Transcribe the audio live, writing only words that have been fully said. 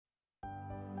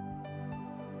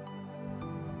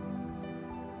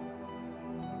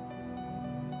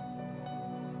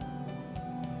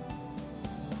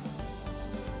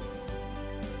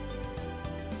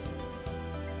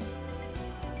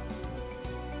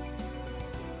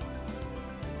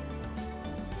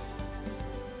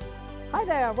Hi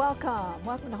there, welcome.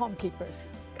 Welcome to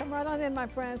Homekeepers. Come right on in, my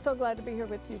friends. So glad to be here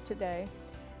with you today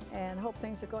and hope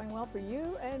things are going well for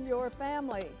you and your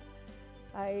family.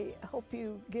 I hope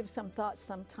you give some thought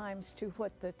sometimes to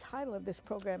what the title of this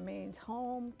program means,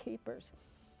 Homekeepers.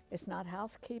 It's not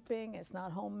housekeeping, it's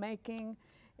not homemaking,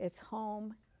 it's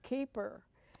homekeeper.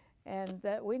 And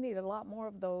that we need a lot more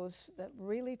of those that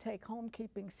really take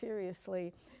homekeeping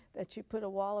seriously, that you put a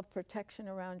wall of protection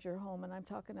around your home, and I'm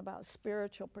talking about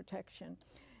spiritual protection,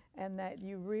 and that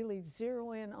you really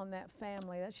zero in on that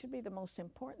family. That should be the most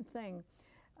important thing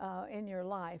in your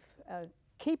life,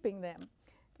 keeping them.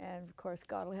 And of course,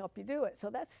 God will help you do it.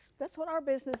 So that's what our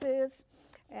business is,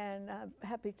 and I'm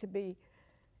happy to be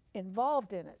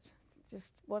involved in it. It's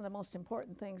just one of the most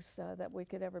important things that we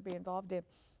could ever be involved in.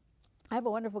 I have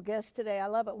a wonderful guest today. I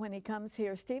love it when he comes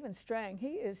here. Stephen Strang.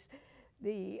 He is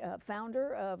the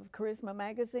founder of Charisma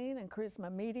Magazine and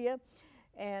Charisma Media,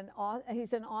 and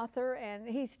he's an author, and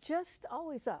he's just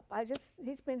always up.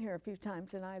 He's been here a few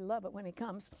times, and I love it when he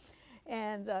comes.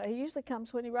 And he usually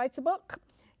comes when he writes a book,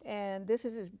 and this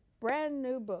is his brand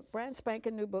new book, brand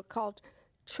spanking new book called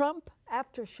Trump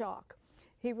Aftershock.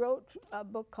 He wrote a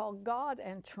book called God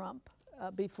and Trump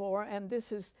before, and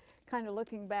this is kind of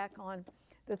looking back on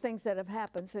the things that have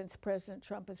happened since President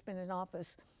Trump has been in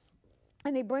office.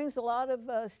 And he brings a lot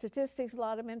of statistics, a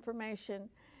lot of information.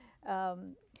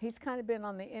 He's kind of been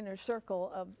on the inner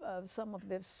circle of some of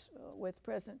this with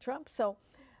President Trump, so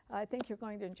I think you're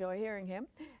going to enjoy hearing him.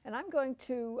 And I'm going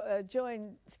to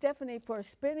join Stephanie for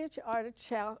Spinach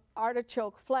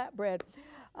Artichoke Flatbread.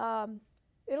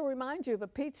 It'll remind you of a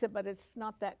pizza, but it's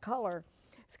not that color.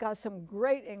 It's got some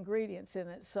great ingredients in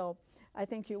it, so I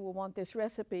think you will want this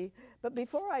recipe. But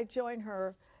before I join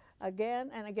her again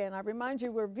and again, I remind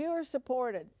you we're viewer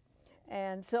supported.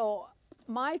 And so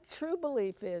my true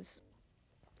belief is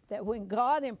that when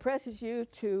God impresses you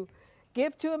to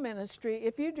give to a ministry,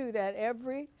 if you do that,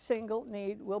 every single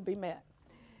need will be met.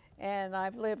 And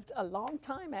I've lived a long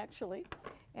time actually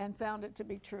and found it to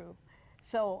be true.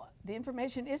 So the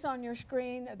information is on your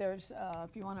screen. There's,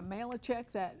 if you want to mail a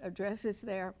check, that address is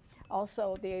there.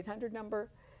 Also, the 800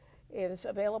 number is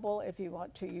available if you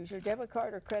want to use your debit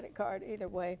card or credit card, either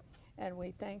way. And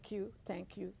we thank you,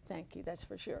 thank you, thank you, that's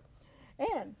for sure.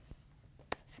 And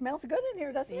it smells good in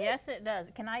here, doesn't it? Yes, it does.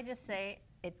 Can I just say,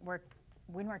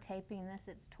 when we're taping this,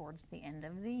 it's towards the end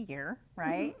of the year,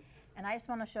 right? Mm-hmm. And I just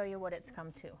want to show you what it's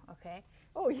come to, okay?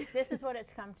 Oh, yes. This is what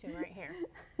it's come to right here.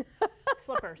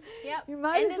 Slippers. Yep. You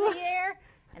might end as well. Of the year,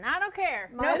 and I don't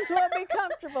care. Might as well be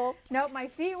comfortable. Nope, my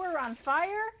feet were on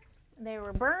fire. They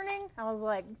were burning. I was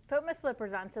like, put my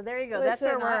slippers on. So there you go. Listen, that's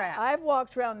where we're at. I've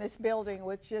walked around this building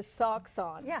with just socks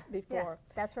on before.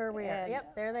 Yeah, that's where we are.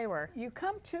 Yep, there they were. You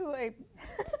come to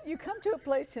a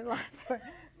place in life where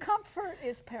comfort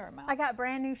is paramount. I got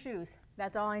brand new shoes.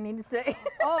 That's all I need to say.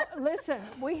 Oh, listen,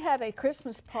 we had a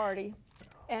Christmas party,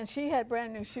 and she had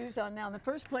brand new shoes on. Now, in the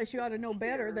first place, you ought to know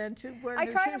better than to wear new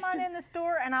shoes. I tried them on in the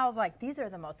store, and I was like, these are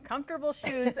the most comfortable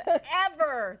shoes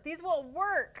ever. These will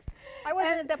work. I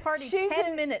wasn't at the party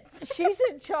 10 minutes. She's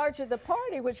in charge of the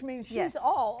party, which means she's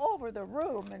all over the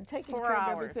room and taking care of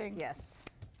everything. Yes.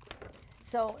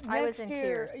 So I was in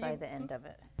tears by the end of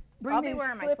it. I'll be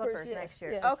wearing my slippers next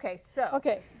year. Yes. Okay,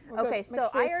 so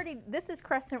this is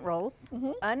crescent rolls,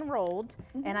 unrolled,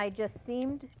 and I just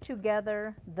seamed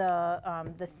together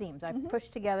the seams. I've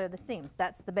pushed together the seams.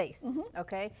 That's the base.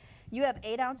 Okay, you have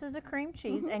 8 ounces of cream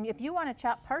cheese, and if you want to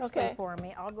chop parsley for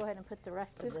me, I'll go ahead and put the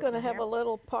rest of this. Just going to have a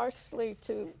little parsley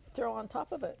to throw on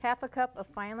top of it. Half a cup of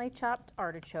finely chopped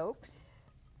artichokes.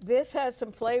 This has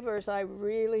some flavors I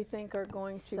really think are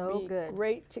going to be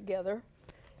great together.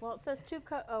 Well, it says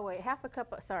half a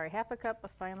cup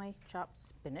of finely chopped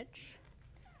spinach.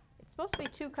 It's supposed to be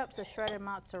 2 cups of shredded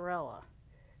mozzarella.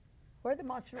 Where'd the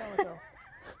mozzarella go?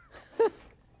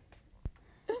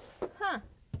 Huh,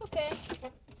 okay.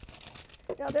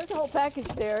 Yeah, there's a whole package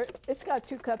there. It's got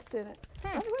 2 cups in it.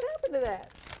 What happened to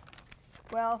that?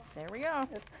 Well, there we go.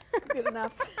 That's good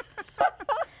enough.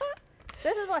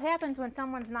 This is what happens when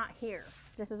someone's not here.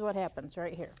 This is what happens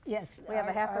right here. Yes, we have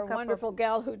a half a cup wonderful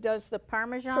gal who does the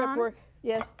Parmesan prep work.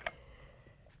 Yes,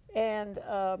 and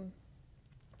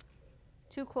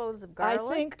 2 cloves of garlic.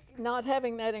 I think not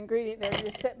having that ingredient there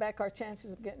just set back our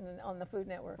chances of getting on the Food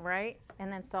Network. Right,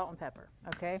 and then salt and pepper.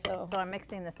 Okay, so I'm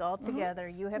mixing this all together.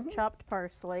 You have chopped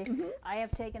parsley. I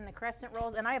have taken the crescent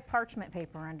rolls, and I have parchment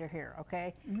paper under here.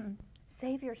 Okay.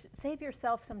 Save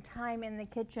yourself some time in the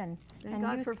kitchen and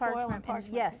God use for foil and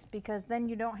parchment. Yes, because then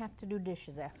you don't have to do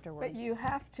dishes afterwards. But you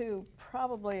have to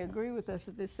probably agree with us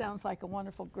that this sounds like a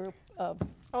wonderful group of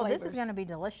flavors. Oh, this is going to be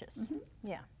delicious.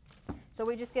 Yeah. So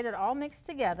we just get it all mixed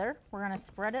together. We're gonna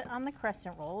spread it on the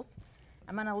crescent rolls.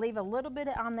 I'm gonna leave a little bit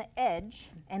on the edge,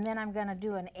 and then I'm gonna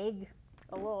do a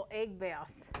little egg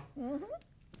bath.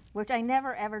 Which I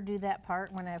never ever do that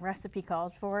part when a recipe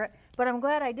calls for it. But I'm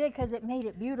glad I did because it made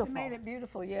it beautiful. It made it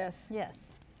beautiful, yes.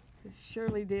 Yes. It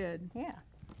surely did. Yeah.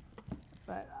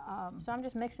 But so I'm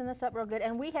just mixing this up real good.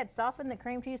 And we had softened the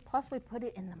cream cheese, plus we put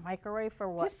it in the microwave for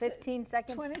what, 15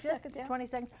 seconds? 20 seconds, yeah. 20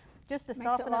 seconds. Just to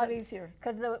makes soften it a lot easier.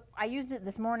 Because I used it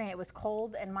this morning, it was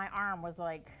cold, and my arm was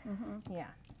like, yeah.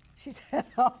 She's had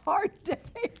a hard day.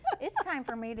 It's time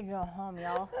for me to go home,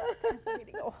 y'all. It's time for me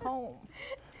to go home.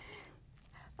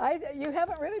 You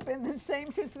haven't really been the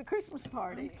same since the Christmas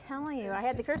party. I'm telling you, I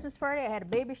had the Christmas party, I had a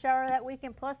baby shower that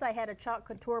weekend, plus I had a chalk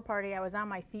couture party. I was on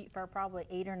my feet for probably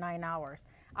 8 or 9 hours.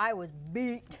 I was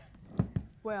beat.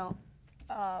 Well,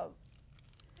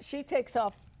 she takes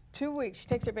off 2 weeks. She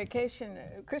takes her vacation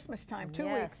Christmas time,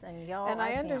 2 weeks. And y'all, and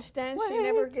I understand she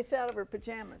never gets out of her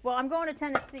pajamas. Well, I'm going to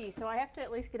Tennessee, so I have to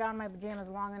at least get out of my pajamas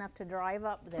long enough to drive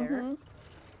up there.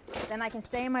 Then I can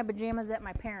stay in my pajamas at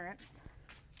my parents'.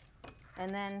 And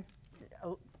then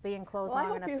be in clothes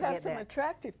long enough to get back. I hope you have some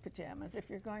attractive pajamas if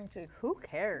you're going to. Who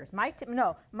cares? My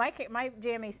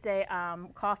jammies say,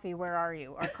 coffee, where are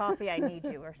you? Or coffee, I need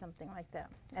you, or something like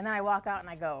that. And then I walk out and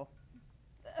I go,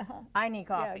 I need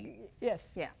coffee. Yeah,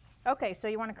 yes. Yeah. Okay, so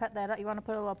you want to cut that up? You want to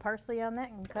put a little parsley on that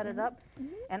and cut it up?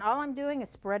 And all I'm doing is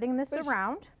spreading this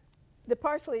around. The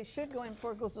parsley should go in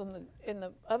before it goes in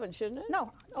the oven, shouldn't it?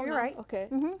 No, you're right. Okay.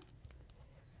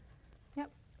 Yep.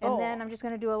 And then I'm just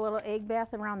going to do a little egg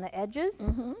bath around the edges.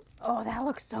 Oh, that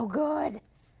looks so good.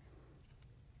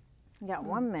 You got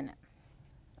 1 minute.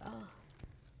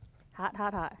 Hot,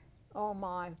 hot, hot. Oh,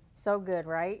 my. So good,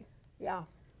 right? Yeah.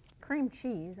 Cream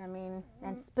cheese, I mean,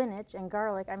 and spinach and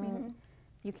garlic. I mean,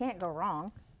 you can't go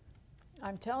wrong.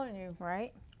 I'm telling you.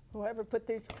 Right? Whoever put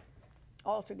these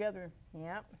all together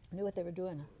Yep. knew what they were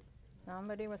doing.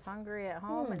 Somebody was hungry at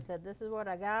home and said, this is what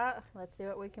I got. Let's see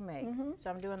what we can make. So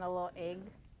I'm doing a little egg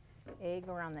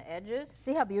around the edges.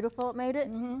 See how beautiful it made it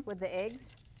with the eggs?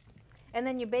 And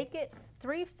then you bake it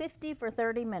 350 for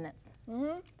 30 minutes.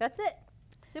 That's it.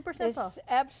 Super simple. It's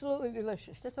absolutely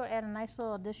delicious. This would add a nice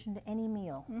little addition to any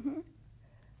meal.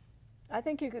 I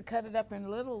think you could cut it up in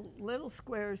little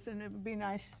squares, and it would be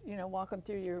nice, you know, walking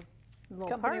through your Little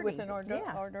company party. with an hors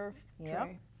d'oeuvre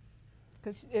tray.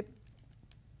 Because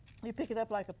you pick it up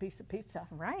like a piece of pizza.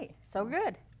 Right. So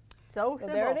good. So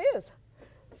simple. There it is.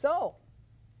 So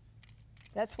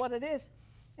that's what it is,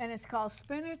 and it's called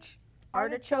spinach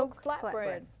artichoke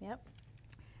flatbread. Yep.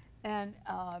 And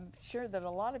I'm sure that a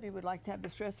lot of you would like to have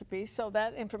this recipe, so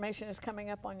that information is coming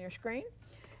up on your screen.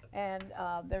 And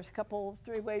there's a couple,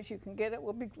 3 ways you can get it.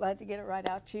 We'll be glad to get it right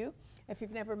out to you. If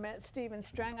you've never met Stephen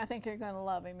Strang, I think you're going to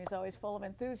love him. He's always full of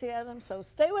enthusiasm, so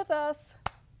stay with us.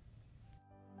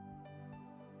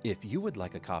 If you would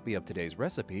like a copy of today's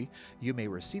recipe, you may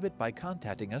receive it by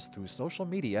contacting us through social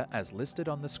media as listed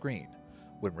on the screen.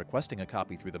 When requesting a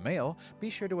copy through the mail, be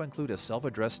sure to include a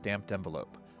self-addressed stamped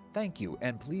envelope. Thank you,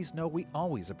 and please know we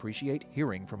always appreciate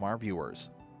hearing from our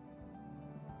viewers.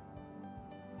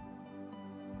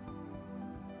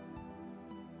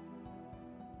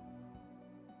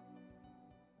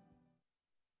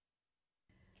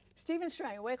 Stephen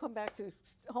Strang, welcome back to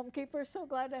Homekeepers. So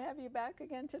glad to have you back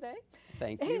again today.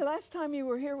 Thank you. Hey, last time you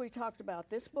were here, we talked about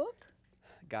this book.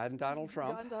 God and Donald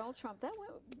Trump. God and Donald Trump. That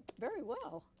went very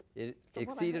well. It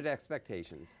exceeded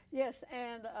expectations. Yes,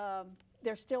 and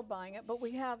they're still buying it, but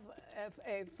we have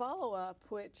a follow-up,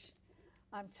 which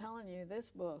I'm telling you,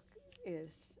 this book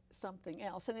is something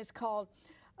else, and it's called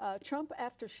Trump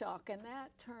Aftershock, and that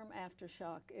term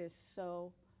Aftershock is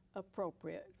so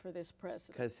appropriate for this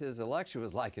president. Because his election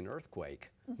was like an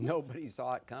earthquake. Nobody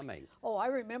saw it coming. Oh, I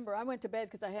remember. I went to bed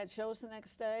because I had shows the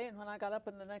next day, and when I got up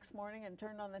in the next morning and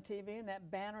turned on the TV, and that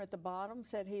banner at the bottom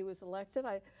said he was elected,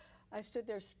 I stood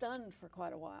there stunned for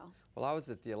quite a while. Well, I was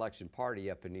at the election party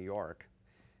up in New York,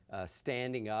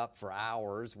 standing up for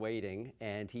hours waiting,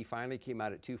 and he finally came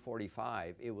out at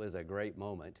 2:45. It was a great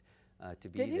moment to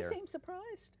be there. Did he seem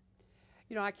surprised?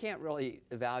 You know, I can't really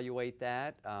evaluate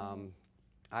that.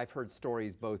 I've heard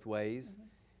stories both ways.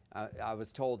 I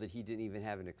was told that he didn't even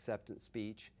have an acceptance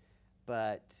speech,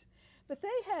 but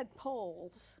they had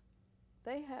polls.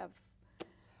 They have.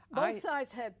 Both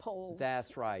sides had polls.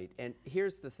 That's right. And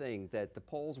here's the thing, that the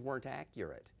polls weren't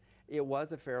accurate. It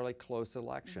was a fairly close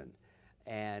election.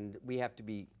 And we have to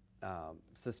be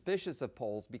suspicious of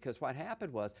polls, because what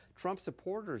happened was Trump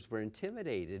supporters were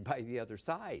intimidated by the other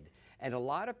side. And a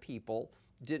lot of people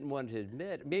didn't want to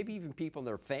admit, maybe even people in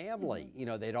their family, you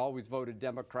know, they'd always voted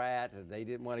Democrat and they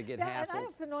didn't want to get hassled. And I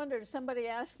often wonder, if somebody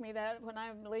asked me that when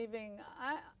I'm leaving,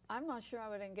 I'm not sure I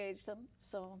would engage them,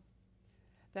 so.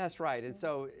 That's right, and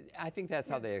so I think that's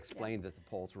how they explained that the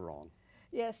polls were wrong.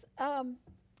 Yes.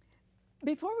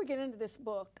 Before we get into this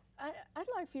book, I'd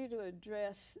like for you to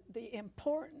address the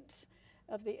importance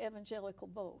of the evangelical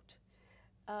vote.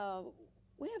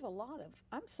 We have a lot of,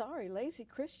 I'm sorry, lazy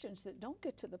Christians that don't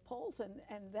get to the polls,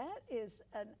 and that is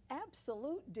an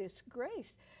absolute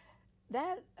disgrace.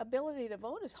 That ability to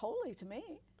vote is holy to me.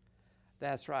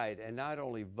 That's right, and not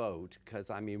only vote, because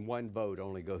I mean one vote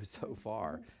only goes so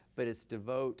far, but it's to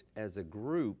vote as a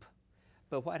group.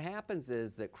 But what happens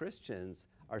is that Christians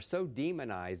are so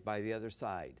demonized by the other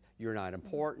side. You're not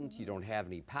important, you don't have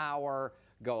any power,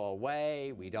 go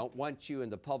away, we don't want you in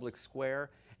the public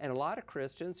square. And a lot of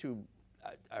Christians who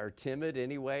are timid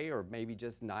anyway, or maybe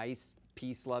just nice,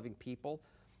 peace-loving people,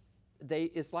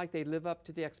 it's like they live up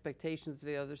to the expectations of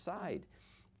the other side.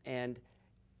 And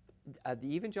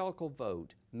the evangelical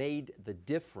vote made the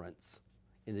difference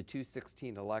in the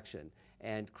 2016 election.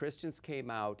 And Christians came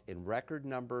out in record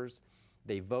numbers.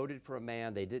 They voted for a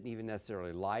man they didn't even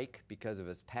necessarily like because of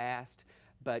his past.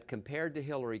 But compared to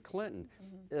Hillary Clinton,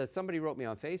 somebody wrote me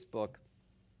on Facebook,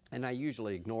 and I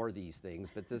usually ignore these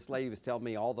things, but this lady was telling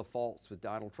me all the faults with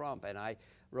Donald Trump, and I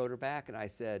wrote her back and I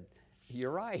said,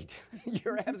 you're right,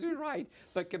 you're absolutely right.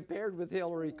 But compared with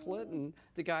Hillary Clinton,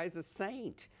 the guy's a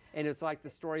saint. And it's like the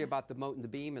story about the mote and the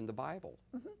beam in the Bible.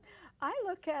 I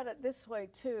look at it this way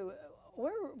too.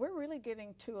 We're really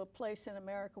getting to a place in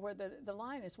America where the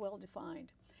line is well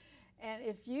defined. And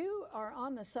if you are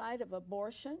on the side of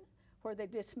abortion, where they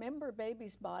dismember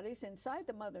babies' bodies inside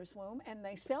the mother's womb and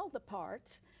they sell the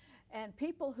parts, and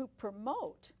people who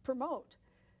promote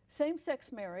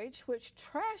same-sex marriage, which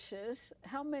trashes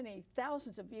how many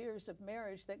thousands of years of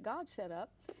marriage that God set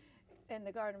up in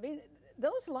the Garden of Eden,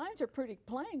 those lines are pretty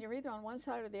plain. You're either on one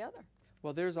side or the other.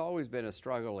 Well, there's always been a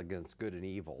struggle against good and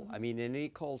evil. I mean, in any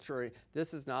culture,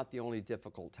 this is not the only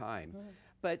difficult time.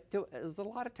 But there's a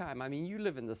lot of time. I mean, you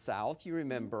live in the South, you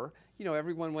remember, you know,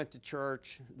 everyone went to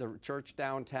church, the church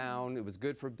downtown, it was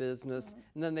good for business,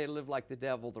 and then they lived like the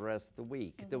devil the rest of the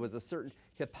week. There was a certain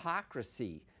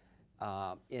hypocrisy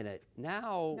in it.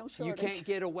 Now, you can't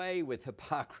get away with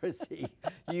hypocrisy.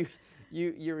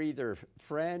 You're either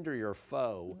friend or you're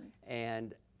foe.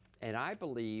 And I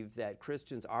believe that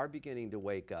Christians are beginning to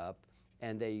wake up,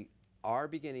 and they are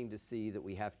beginning to see that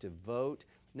we have to vote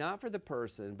not for the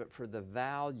person, but for the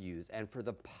values and for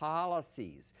the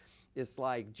policies. It's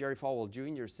like Jerry Falwell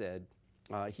Jr. said,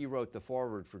 he wrote the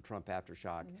foreword for Trump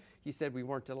Aftershock. He said we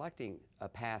weren't electing a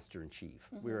pastor-in-chief.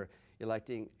 We were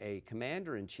electing a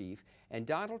commander-in-chief. And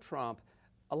Donald Trump,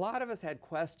 a lot of us had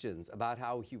questions about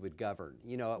how he would govern.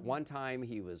 You know, at one time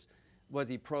was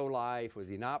he pro-life? Was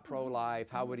he not pro-life?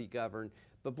 How would he govern?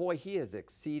 But boy, he has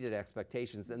exceeded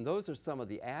expectations. And those are some of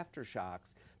the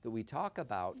aftershocks that we talk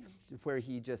about, where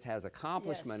he just has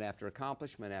accomplishment after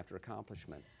accomplishment after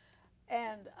accomplishment.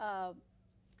 And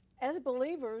as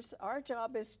believers, our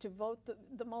job is to vote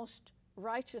the most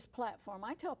righteous platform.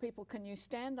 I tell people, can you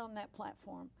stand on that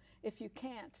platform? If you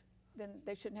can't, then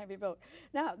they shouldn't have your vote.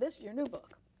 Now, this is your new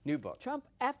book. New book. Trump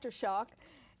Aftershock.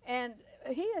 And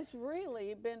he has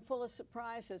really been full of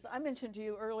surprises. I mentioned to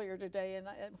you earlier today, and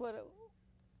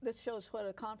this shows what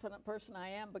a confident person I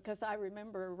am, because I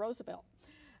remember Roosevelt.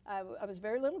 I was a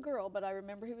very little girl, but I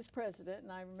remember he was president,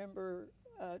 and I remember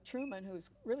Truman,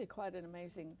 who's really quite an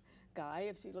amazing guy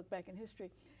if you look back in history.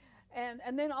 And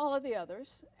then all of the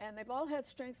others, and they've all had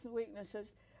strengths and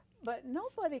weaknesses, but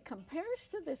nobody compares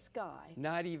to this guy.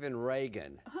 Not even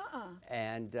Reagan.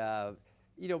 And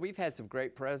you know, we've had some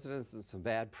great presidents and some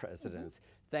bad presidents.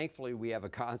 Thankfully, we have a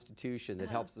Constitution that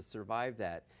helps us survive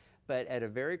that. But at a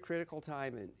very critical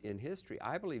time in history,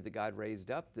 I believe that God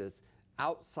raised up this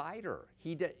outsider.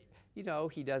 You know,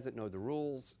 he doesn't know the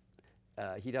rules.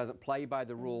 He doesn't play by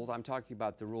the rules. I'm talking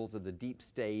about the rules of the deep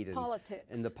state and politics.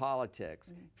 And the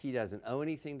politics. He doesn't owe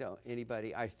anything to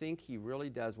anybody. I think he really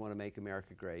does want to make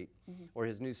America great, or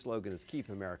his new slogan is Keep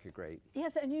America Great.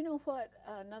 Yes, and you know what?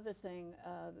 Another thing,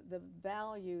 the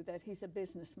value that he's a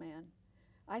businessman.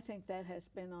 I think that has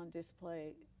been on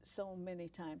display so many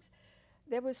times.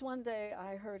 There was one day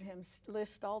I heard him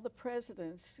list all the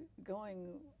presidents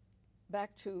going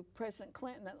back to President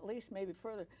Clinton, at least maybe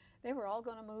further. They were all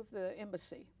going to move the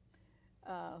embassy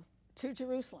to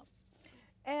Jerusalem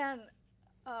and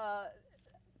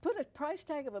put a price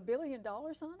tag of $1 billion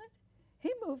on it.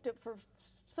 He moved it for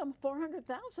some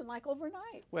 400,000, like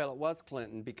overnight. Well, it was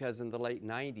Clinton, because in the late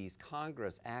 90s,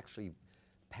 Congress actually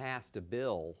passed a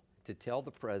bill to tell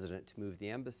the president to move the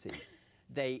embassy.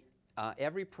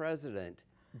 every president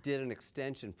did an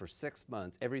extension for 6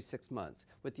 months, every 6 months,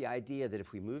 with the idea that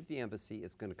if we move the embassy,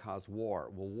 it's going to cause war.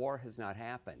 Well, war has not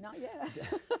happened. Not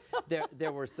yet.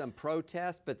 There were some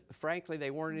protests, but frankly,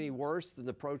 they weren't any worse than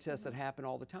the protests that happen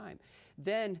all the time.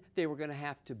 Then they were going to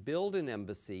have to build an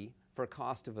embassy for a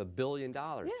cost of $1 billion.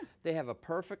 Yeah. They have a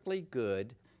perfectly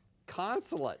good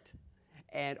consulate.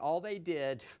 And all they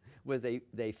did was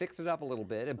they fixed it up a little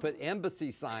bit and put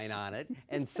embassy sign on it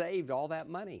and saved all that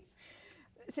money.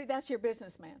 See, that's your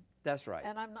businessman. That's right.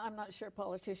 And I'm not sure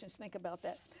politicians think about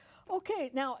that. Okay,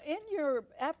 now in your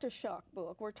Aftershock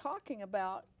book, we're talking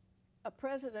about a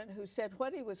president who said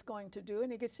what he was going to do,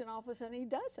 and he gets in office and he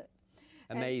does it.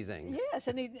 Amazing. And, yes,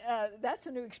 and that's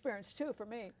a new experience too for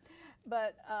me.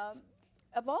 But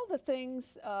of all the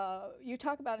things you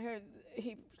talk about here,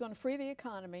 he's going to free the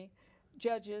economy,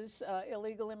 judges,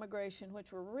 illegal immigration,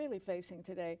 which we're really facing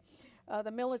today,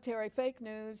 the military, fake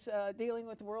news, dealing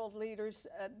with world leaders.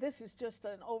 This is just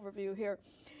an overview here.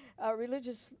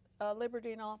 Religious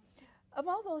liberty and all. Of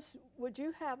all those, would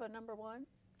you have a number one?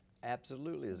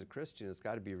 Absolutely. As a Christian, it's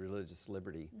got to be religious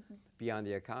liberty. Beyond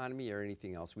the economy or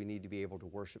anything else, we need to be able to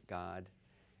worship God,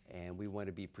 and we want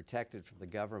to be protected from the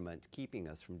government keeping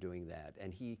us from doing that.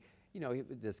 And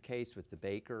this case with the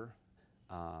baker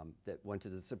that went to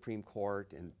the Supreme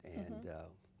Court, and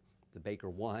the baker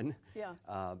won. Yeah.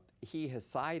 He has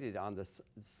sided on the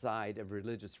side of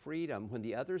religious freedom when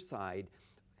the other side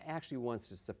actually wants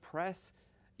to suppress,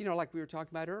 like we were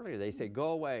talking about earlier. They say,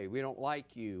 go away, we don't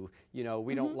like you,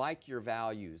 we don't like your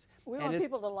values. We want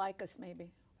people to like us,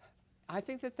 maybe. I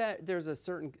think that there's a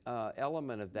certain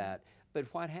element of that. But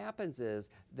what happens is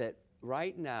that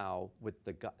right now,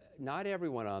 not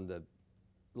everyone on the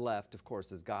left, of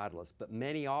course, is godless, but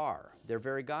many are. They're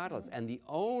very godless. And the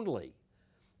only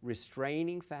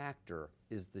restraining factor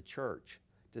is the church,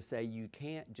 to say you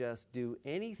can't just do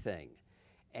anything.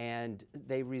 And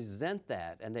they resent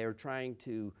that, and they're trying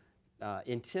to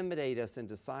intimidate us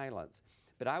into silence.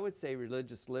 But I would say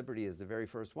religious liberty is the very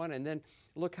first one. And then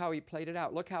look how he played it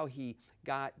out. Look how he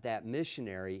got that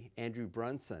missionary, Andrew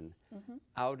Brunson,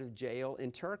 out of jail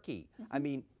in Turkey. I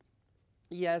mean,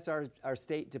 yes, our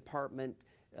State Department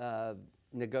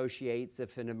negotiates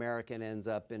if an American ends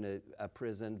up in a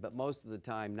prison, but most of the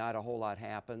time not a whole lot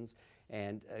happens,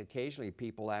 and occasionally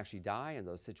people actually die in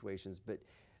those situations. But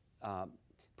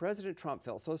President Trump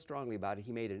felt so strongly about it,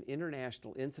 he made an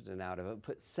international incident out of it,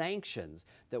 put sanctions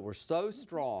that were so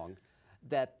strong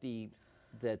that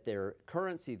their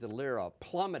currency, the lira,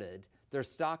 plummeted, their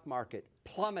stock market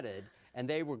plummeted, and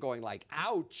they were going like,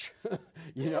 ouch,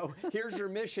 here's your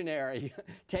missionary,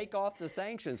 take off the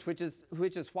sanctions, which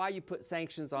is why you put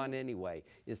sanctions on anyway,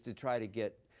 is to try to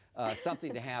get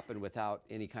something to happen without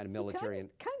any kind of military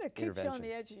intervention. Kind of keeps you on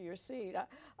the edge of your seat.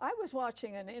 I was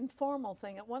watching an informal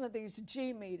thing at one of these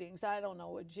G meetings, I don't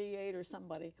know, a G8 or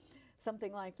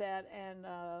something like that, and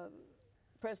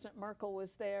President Merkel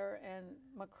was there, and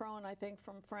Macron, I think,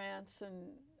 from France,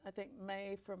 and I think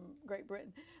May from Great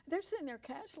Britain. They're sitting there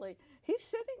casually. He's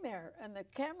sitting there, and the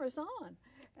camera's on.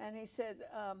 And he said,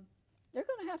 they're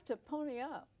going to have to pony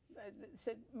up. He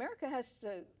said, America's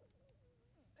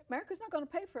not going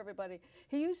to pay for everybody.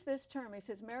 He used this term. He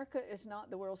says, America is not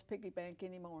the world's piggy bank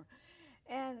anymore.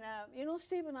 And,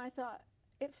 Stephen, I thought,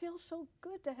 it feels so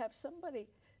good to have somebody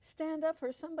stand up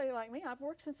for somebody like me. I've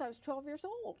worked since I was 12 years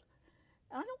old.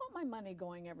 And I don't want my money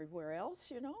going everywhere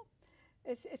else,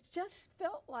 It's just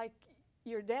felt like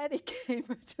your daddy came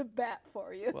to bat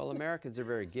for you. Well, Americans are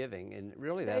very giving, and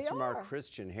really that's from our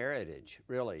Christian heritage,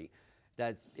 really.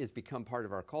 It's become part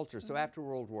of our culture. So after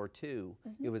World War II,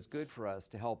 it was good for us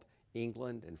to help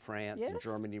England and France and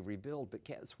Germany rebuild. But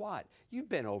guess what? You've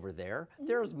been over there.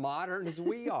 They're as modern as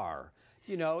we are.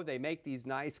 They make these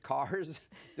nice cars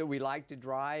that we like to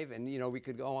drive, and, we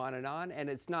could go on, and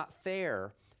it's not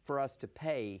fair for us to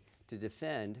pay to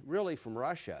defend, really, from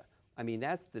Russia. I mean,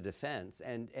 that's the defense,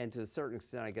 and to a certain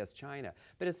extent, I guess, China.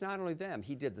 But it's not only them.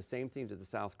 He did the same thing to the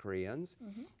South Koreans.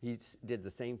 He did the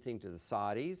same thing to the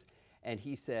Saudis. And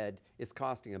he said, it's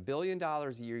costing $1 billion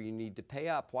a year. You need to pay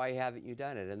up. Why haven't you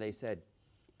done it? And they said,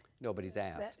 nobody's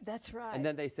asked. That's right. And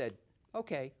then they said,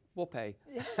 okay, we'll pay.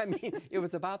 I mean, it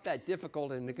was about that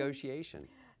difficult in negotiation.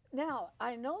 Now,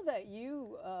 I know that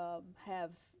you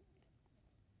have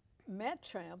met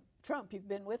Trump. You've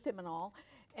been with him and all.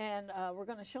 And we're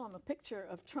going to show him a picture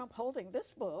of Trump holding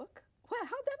this book. Well,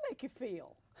 how'd that make you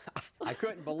feel? I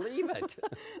couldn't believe it.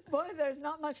 Boy, there's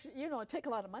not much, it'd take a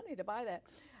lot of money to buy that.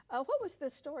 What was the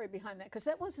story behind that? Because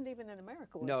that wasn't even in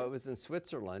America, was it? No, it was in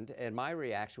Switzerland, and my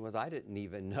reaction was I didn't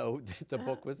even know that the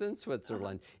book was in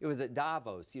Switzerland. It was at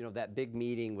Davos, you know, that big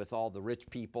meeting with all the rich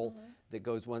people that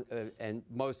goes and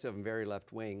most of them very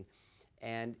left-wing.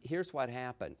 And here's what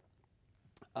happened.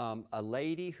 A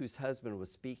lady whose husband was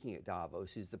speaking at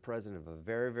Davos, who's the president of a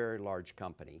very, very large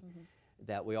company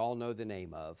that we all know the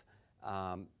name of,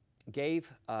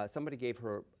 somebody gave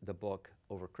her the book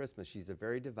over Christmas. She's a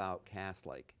very devout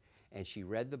Catholic, and she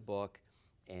read the book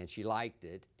and she liked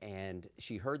it, and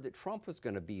she heard that Trump was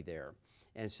going to be there,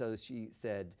 and so she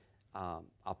said,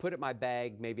 I'll put it in my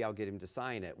bag, maybe I'll get him to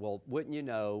sign it. Well, wouldn't you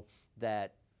know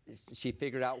that she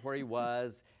figured out where he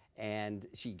was, and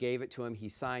she gave it to him, he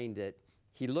signed it,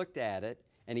 he looked at it,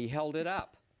 and he held it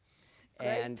up.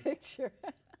 Great picture.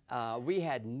 We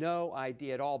had no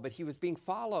idea at all, but he was being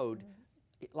followed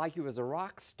like he was a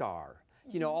rock star.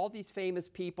 You know, all these famous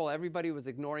people, everybody was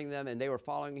ignoring them, and they were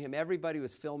following him. Everybody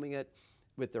was filming it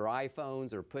with their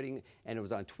iPhones or and it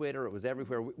was on Twitter, it was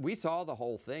everywhere. We saw the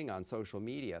whole thing on social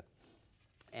media.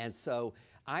 And so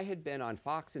I had been on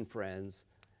Fox and Friends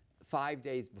 5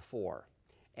 days before,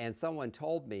 and someone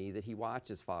told me that he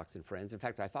watches Fox and Friends. In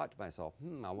fact, I thought to myself,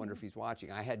 I wonder if he's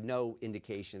watching. I had no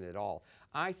indication at all.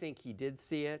 I think he did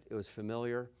see it. It was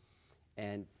familiar,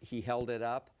 and he held it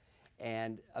up.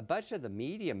 And a bunch of the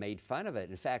media made fun of it.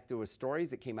 In fact, there were stories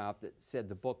that came out that said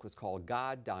the book was called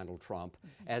God, Donald Trump,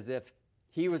 as if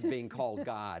he was being called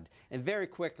God. And very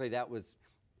quickly that was,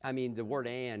 I mean, the word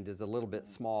 "and" is a little bit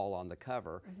small on the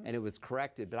cover, and it was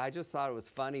corrected. But I just thought it was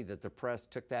funny that the press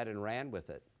took that and ran with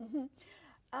it.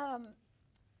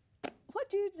 What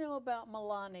do you know about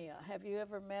Melania? Have you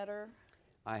ever met her?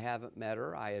 I haven't met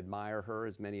her. I admire her,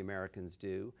 as many Americans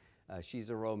do. She's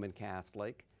a Roman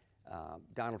Catholic.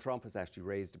 Donald Trump was actually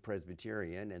raised a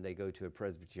Presbyterian, and they go to a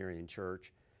Presbyterian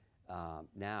church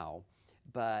now.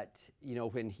 But, you know,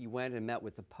 when he went and met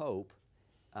with the Pope,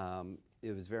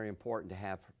 it was very important to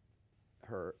have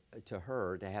to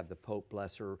have the Pope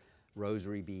bless her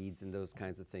rosary beads and those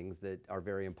kinds of things that are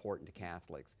very important to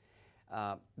Catholics.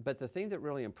 But the thing that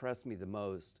really impressed me the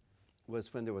most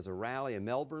was when there was a rally in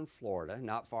Melbourne, Florida,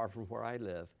 not far from where I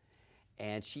live,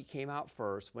 and she came out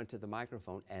first, went to the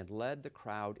microphone, and led the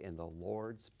crowd in the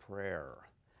Lord's Prayer.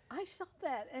 I saw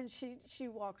that, and she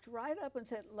walked right up and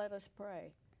said, "Let us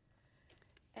pray."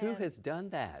 Who has done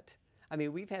that? I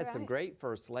mean, we've had some great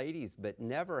first ladies, but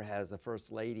never has a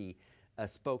first lady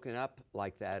spoken up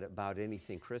like that about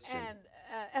anything Christian. And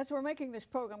as we're making this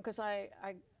program, because I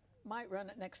might run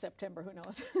it next September, who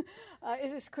knows,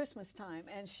 it is Christmas time,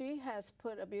 and she has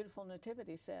put a beautiful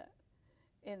nativity set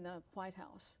in the White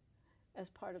House as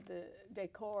part of the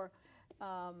decor.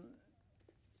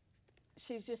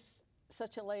 She's just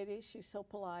such a lady. She's so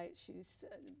polite. She's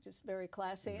just very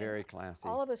classy. Very classy.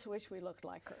 All of us wish we looked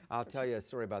like her. I'll tell you a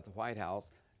story about the White House.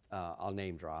 I'll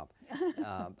name drop.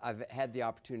 I've had the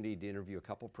opportunity to interview a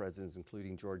couple presidents,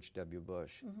 including George W.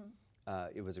 Bush.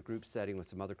 It was a group setting with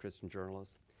some other Christian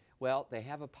journalists. Well, they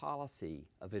have a policy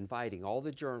of inviting all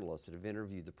the journalists that have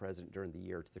interviewed the president during the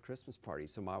year to the Christmas party.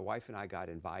 So my wife and I got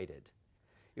invited.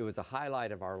 It was a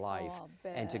highlight of our life. Oh,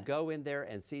 and to go in there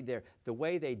and see the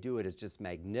way they do it is just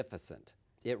magnificent.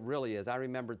 It really is. I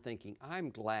remember thinking,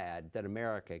 I'm glad that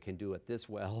America can do it this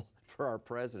well for our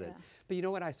president. Yeah. But you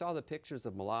know what? I saw the pictures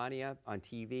of Melania on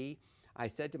TV. I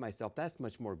said to myself, that's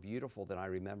much more beautiful than I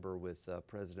remember with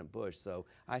President Bush. So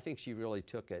I think she really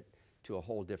took it to a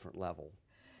whole different level.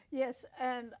 Yes,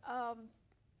 and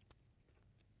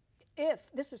if,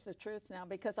 this is the truth now,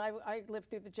 because I lived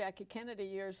through the Jackie Kennedy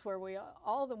years where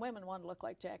all the women wanted to look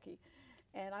like Jackie,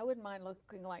 and I wouldn't mind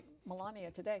looking like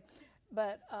Melania today.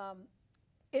 But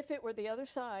if it were the other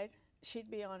side,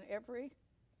 she'd be on every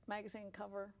magazine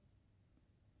cover,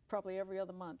 probably every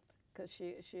other month, because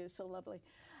she is so lovely.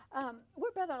 We're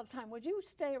about out of time. Would you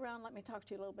stay around? Let me talk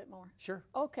to you a little bit more. Sure.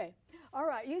 Okay. All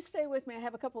right. You stay with me. I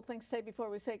have a couple of things to say before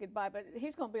we say goodbye, but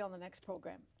he's going to be on the next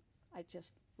program. I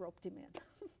just roped him in.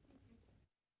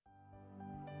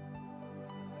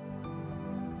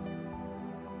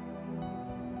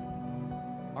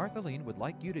 Arthelene would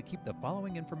like you to keep the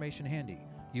following information handy.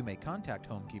 You may contact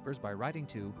Homekeepers by writing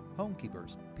to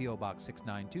Homekeepers, P.O. Box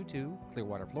 6922,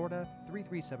 Clearwater, Florida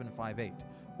 33758,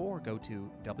 or go to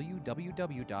www.rippy.org.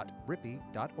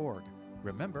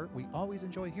 Remember, we always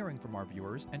enjoy hearing from our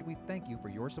viewers, and we thank you for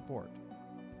your support.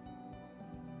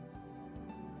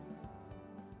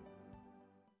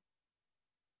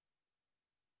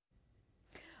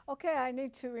 Okay, I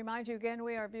need to remind you again,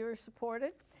 we are viewer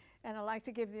supported, and I'd like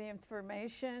to give you the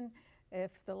information.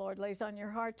 If the Lord lays on your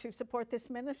heart to support this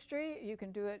ministry, you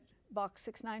can do it Box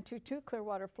 6922,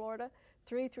 Clearwater, Florida,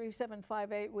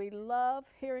 33758. We love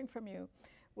hearing from you.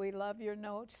 We love your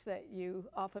notes that you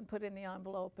often put in the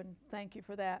envelope, and thank you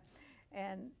for that.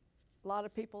 And a lot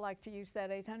of people like to use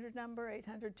that 800 number,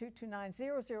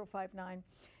 800-229-0059,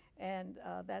 and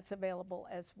that's available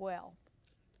as well.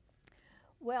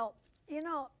 Well, you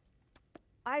know,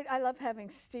 I love having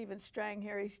Stephen Strang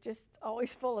here. He's just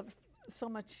always full of so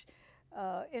much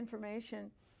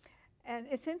information. And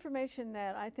it's information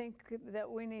that I think that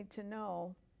we need to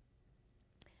know.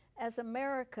 As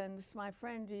Americans, my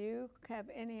friend, do you have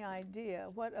any idea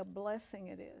what a blessing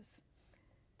it is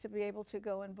to be able to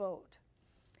go and vote?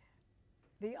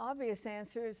 The obvious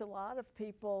answer is a lot of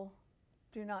people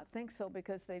do not think so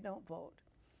because they don't vote.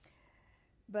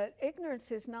 But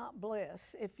ignorance is not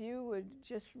bliss. If you would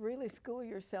just really school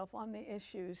yourself on the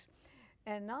issues,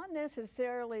 and not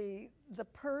necessarily the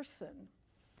person.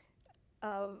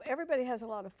 Everybody has a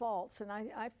lot of faults, and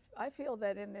I feel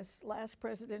that in this last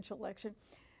presidential election,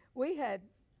 we had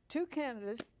two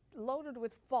candidates loaded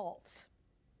with faults.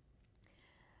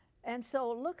 And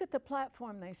so look at the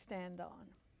platform they stand on.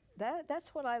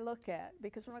 That's what I look at,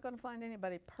 because we're not going to find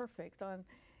anybody perfect on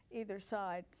either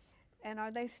side. And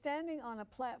are they standing on a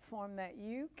platform that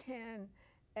you can,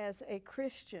 as a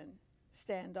Christian,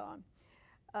 stand on?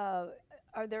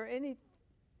 Are there any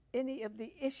of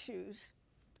the issues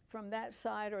from that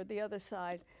side or the other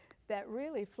side that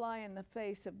really fly in the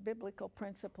face of biblical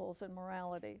principles and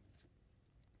morality?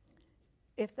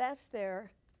 If that's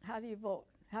there, how do you vote?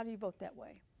 How do you vote that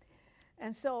way?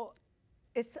 And so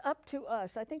it's up to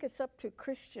us. I think it's up to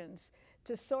Christians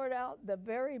to sort out the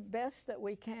very best that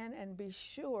we can and be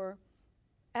sure,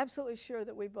 absolutely sure,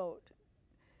 that we vote.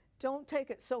 Don't take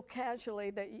it so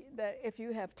casually that if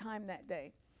you have time that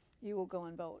day, you will go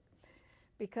and vote.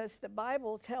 Because the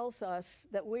Bible tells us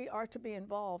that we are to be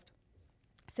involved.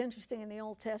 It's interesting, in the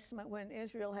Old Testament, when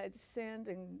Israel had sinned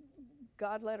and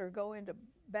God let her go into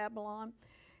Babylon,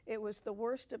 it was the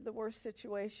worst of the worst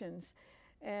situations.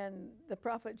 And the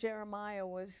prophet Jeremiah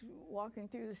was walking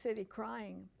through the city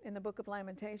crying in the book of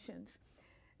Lamentations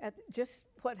at just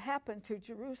what happened to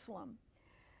Jerusalem.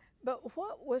 But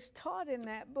what was taught in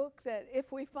that book, that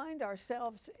if we find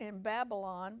ourselves in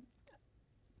Babylon,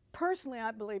 personally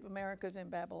I believe America's in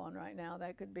Babylon right now.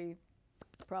 That could be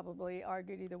probably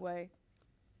argued either way.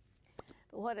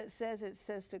 But what it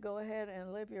says to go ahead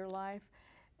and live your life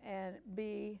and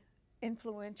be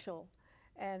influential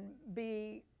and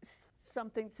be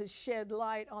something to shed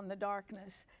light on the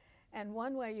darkness. And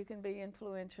one way you can be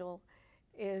influential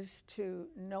is to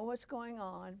know what's going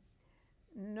on,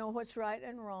 know what's right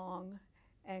and wrong,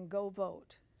 and go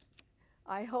vote.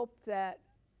 I hope that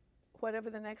whatever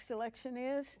the next election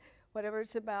is, whatever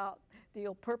it's about, that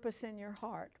you'll purpose in your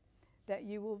heart that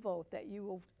you will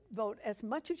vote as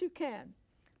much as you can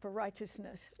for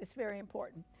righteousness. It's very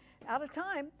important. Out of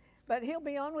time, but he'll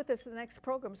be on with us the next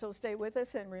program, so stay with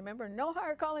us, and remember, no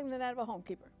higher calling than that of a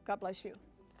homekeeper. God bless you.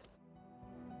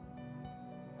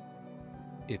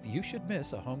 If you should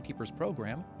miss a Homekeepers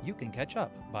program, you can catch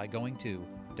up by going to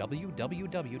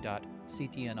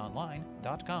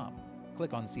www.ctnonline.com.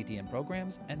 Click on CTN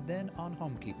Programs and then on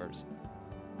Homekeepers.